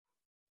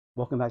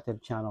Welcome back to the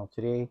channel.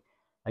 Today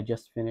I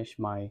just finished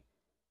my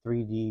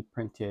 3D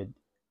printed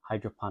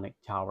hydroponic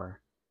tower.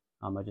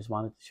 I just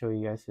wanted to show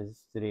you guys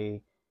this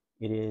today.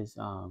 It is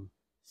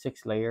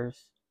 6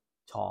 layers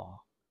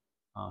tall.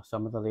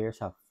 Some of the layers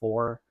have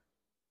 4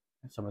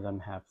 and some of them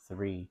have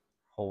 3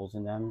 holes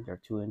in them.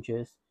 They're 2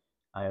 inches.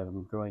 I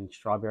am growing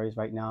strawberries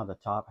right now. The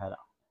top had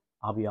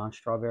Albion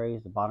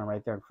strawberries. The bottom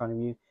right there in front of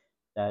you,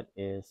 that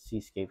is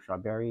Seascape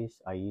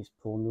strawberries. I used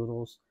pool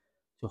noodles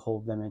to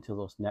hold them into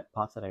those net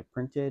pots that I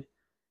printed.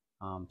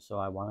 So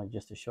I wanted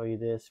just to show you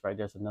this. Right,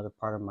 there's another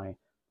part of my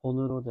pool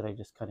noodle that I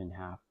just cut in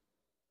half.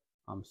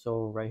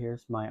 So right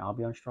here's my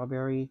Albion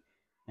strawberry,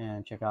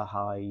 and check out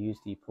how I use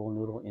the pool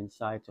noodle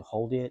inside to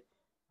hold it.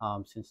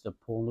 Since the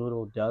pool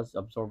noodle does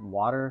absorb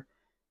water,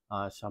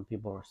 some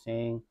people are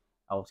saying,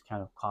 I was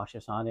kind of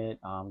cautious on it.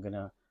 I'm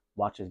gonna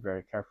watch this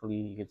very carefully.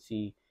 You can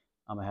see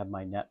I have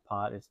my net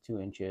pot, it's 2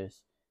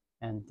 inches,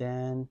 and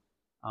then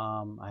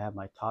I have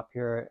my top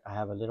here. I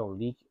have a little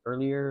leak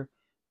earlier,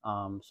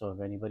 so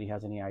if anybody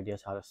has any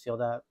ideas how to seal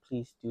that,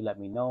 please do let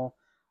me know.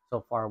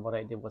 So far what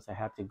I did was I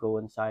had to go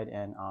inside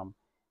and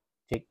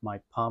take my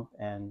pump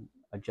and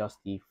adjust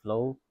the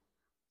flow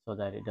so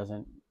that it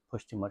doesn't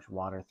push too much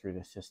water through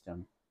the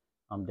system.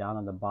 Down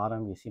on the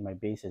bottom, you see my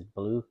base is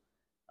blue,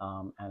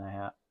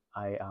 and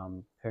I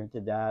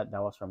printed that.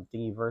 That was from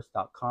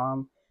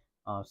thingiverse.com.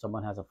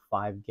 Someone has a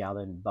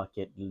 5-gallon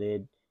bucket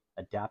lid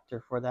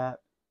adapter for that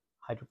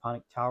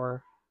hydroponic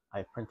tower.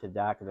 I printed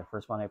that because the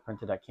first one I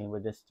printed that came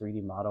with this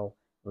 3D model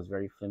was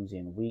very flimsy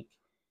and weak,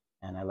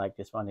 and I like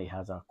this one. It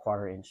has a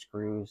 1/4 inch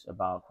screws,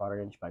 about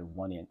 1/4 inch by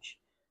 1 inch,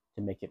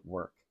 to make it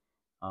work.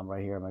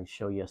 Right here, I'm going to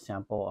show you a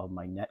sample of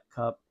my net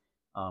cup.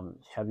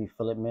 Heavy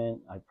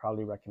filament. I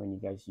probably recommend you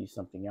guys use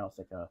something else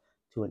like a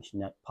 2-inch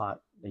net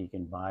pot that you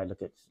can buy.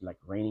 Look, it's like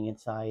raining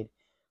inside.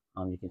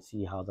 You can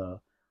see how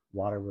the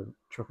water would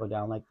trickle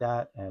down like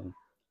that and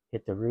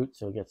hit the root,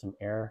 so get some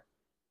air.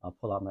 I'll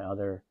pull out my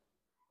other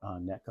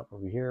net cup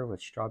over here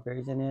with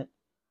strawberries in it.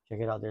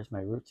 Check it out. There's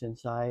my roots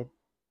inside.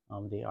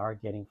 They are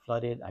getting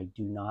flooded. I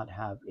do not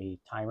have a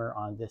timer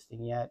on this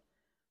thing yet,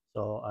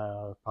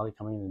 so probably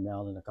coming in the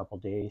mail in a couple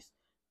days.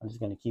 I'm just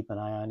going to keep an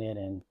eye on it,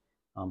 and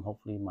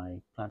hopefully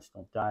my plants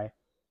don't die.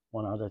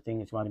 One other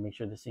thing is you want to make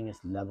sure this thing is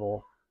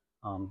level,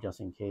 just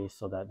in case,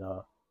 so that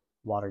the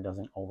water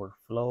doesn't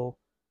overflow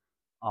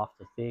off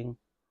the thing.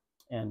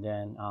 And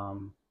then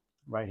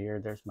right here,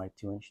 there's my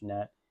 2-inch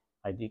net.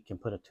 Can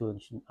put a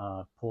 2-inch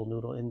pool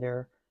noodle in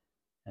there,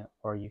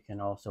 or you can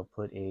also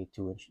put a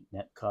 2-inch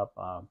net cup.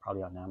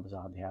 Probably on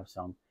Amazon, they have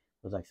some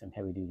with like some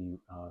heavy duty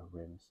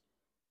rims.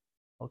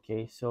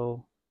 Okay,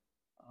 so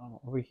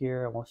over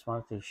here, I just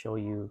wanted to show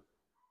you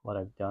what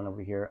I've done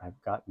over here.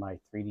 I've got my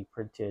 3D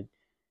printed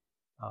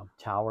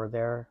tower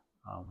there.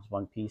 It's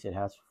one piece. It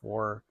has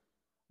 4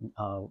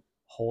 uh,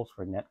 holes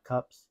for net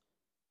cups,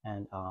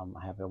 and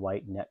I have a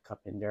white net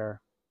cup in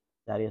there.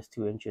 That is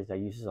 2 inches. That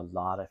uses a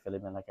lot of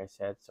filament, like I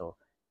said. So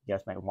you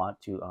guys might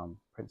want to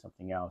print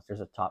something else.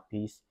 There's a top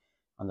piece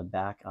on the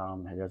back.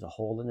 There's a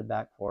hole in the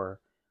back for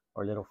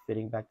or a little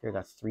fitting back there.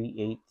 That's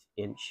 3/8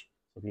 inch.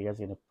 So if you guys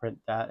are gonna print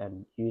that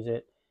and use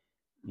it,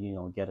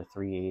 get a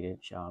 3/8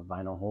 inch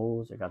vinyl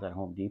hose. I got that at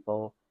Home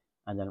Depot.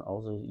 And then I'm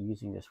also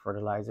using this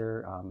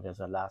fertilizer. There's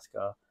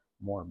Alaska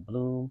More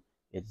Bloom.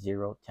 It's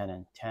 0, 10,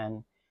 and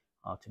 10.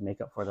 To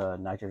make up for the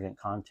nitrogen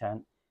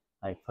content,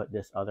 I put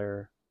this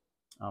other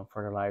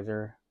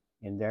fertilizer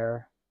in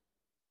there.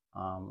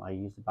 I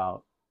used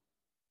about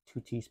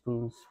 2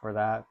 teaspoons for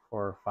that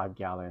for 5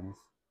 gallons.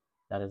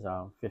 That is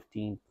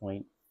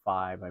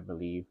 15.5, I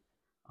believe,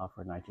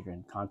 for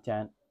nitrogen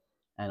content.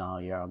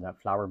 And yeah, on that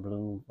flower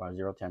bloom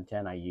 0, 10,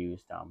 10, I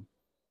used let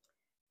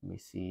me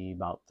see,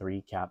 about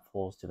 3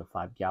 capfuls to the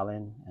 5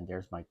 gallon. And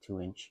there's my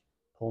 2-inch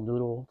pool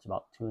noodle. It's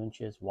about 2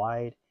 inches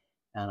wide,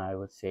 and I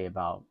would say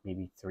about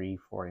maybe 3,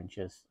 4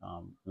 inches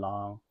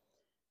long.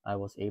 I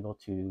was able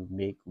to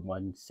make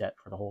one set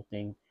for the whole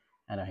thing,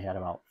 and I had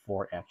about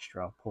 4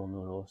 extra pool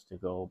noodles to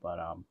go. But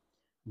I'm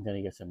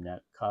gonna get some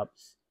net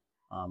cups.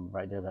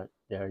 Right there,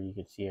 there you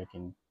can see I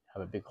can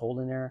have a big hole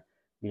in there.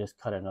 You just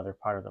cut another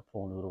part of the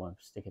pool noodle and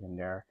stick it in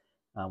there.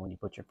 When you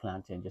put your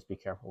plant in, just be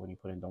careful when you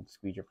put in. Don't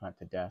squeeze your plant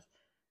to death.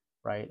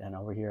 Right, and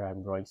over here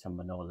I'm growing some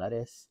Manoa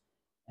lettuce,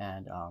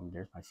 and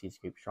there's my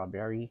seedscape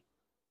strawberry.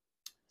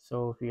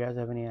 So if you guys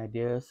have any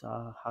ideas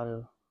how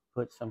to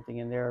put something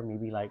in there,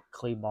 maybe like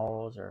clay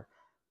balls or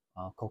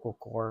cocoa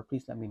core,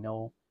 please let me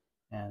know.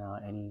 And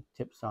any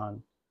tips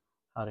on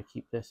how to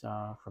keep this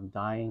from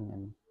dying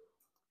and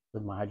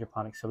with my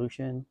hydroponic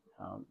solution,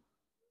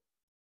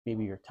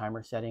 maybe your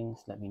timer settings,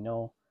 let me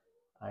know.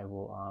 I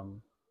will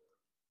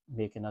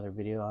make another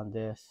video on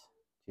this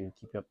to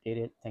keep you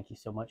updated. Thank you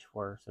so much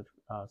for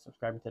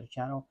subscribing to the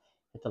channel.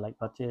 Hit the like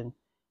button.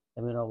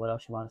 Let me know what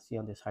else you want to see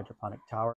on this hydroponic tower.